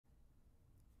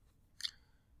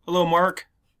Hello, Mark.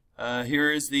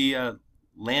 Here is the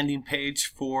landing page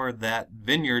for that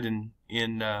vineyard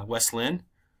in West Linn.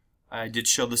 I did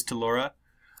show this to Laura.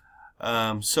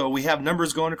 So we have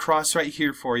numbers going across right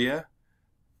here for you.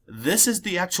 This is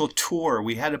the actual tour.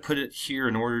 We had to put it here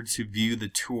in order to view the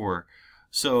tour.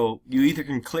 So you either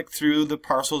can click through the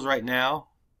parcels right now,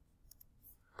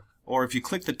 or if you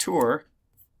click the tour,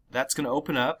 that's going to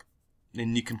open up,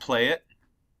 and you can play it.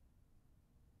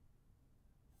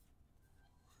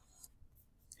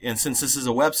 And since this is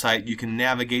a website, you can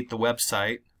navigate the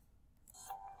website.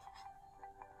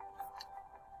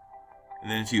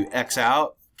 And then if you X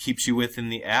out, keeps you within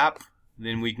the app.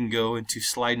 Then we can go into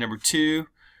slide number 2.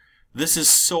 This is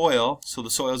soil, so the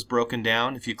soil is broken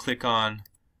down. If you click on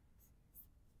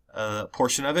a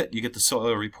portion of it, you get the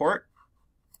soil report.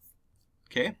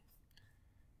 Okay.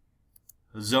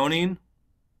 Zoning,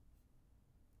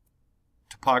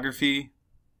 topography.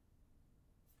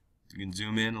 You can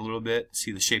zoom in a little bit,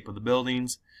 see the shape of the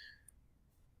buildings.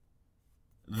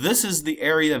 This is the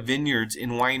area of vineyards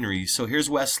and wineries. So here's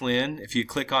West Linn. If you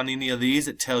click on any of these,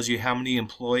 it tells you how many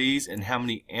employees and how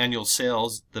many annual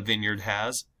sales the vineyard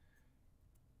has.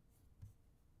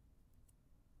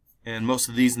 And most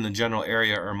of these in the general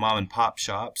area are mom and pop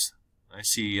shops. I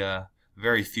see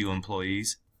very few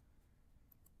employees.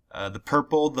 The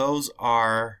purple, those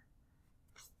are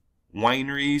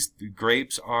wineries. The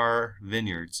grapes are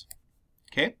vineyards.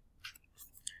 Okay.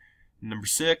 Number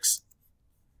 6,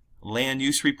 land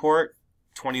use report,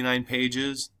 29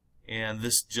 pages, and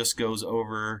this just goes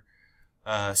over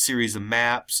a series of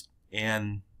maps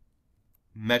and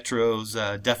Metro's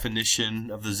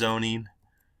definition of the zoning.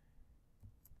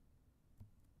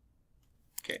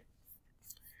 Okay.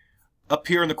 Up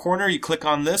here in the corner, you click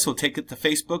on this. We'll take it to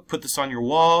Facebook, put this on your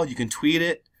wall. You can tweet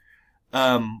it.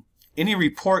 Any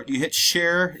report, you hit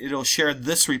share, it'll share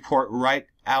this report right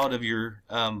out of your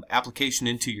application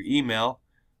into your email.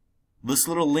 This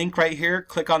little link right here,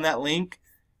 click on that link.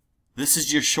 This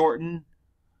is your shortened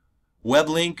web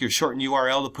link, your shortened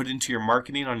URL to put into your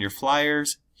marketing on your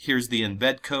flyers. Here's the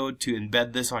embed code to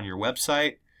embed this on your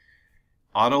website.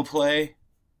 Autoplay,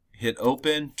 hit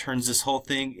open, turns this whole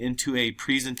thing into a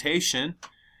presentation,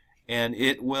 and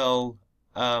it will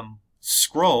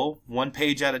scroll one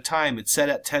page at a time. It's set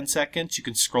at 10 seconds. You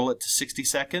can scroll it to 60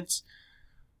 seconds.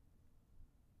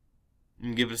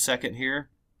 And give it a second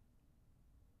here.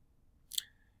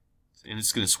 And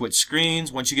it's going to switch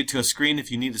screens. Once you get to a screen, if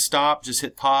you need to stop, just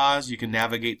hit pause. You can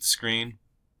navigate the screen.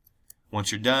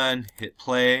 Once you're done, hit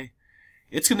play.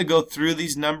 It's going to go through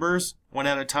these numbers one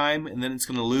at a time, and then it's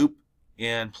going to loop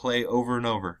and play over and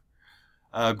over.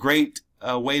 A great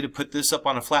way to put this up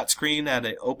on a flat screen at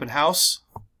an open house,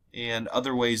 and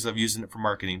other ways of using it for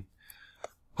marketing.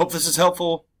 Hope this is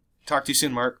helpful. Talk to you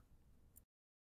soon, Mark.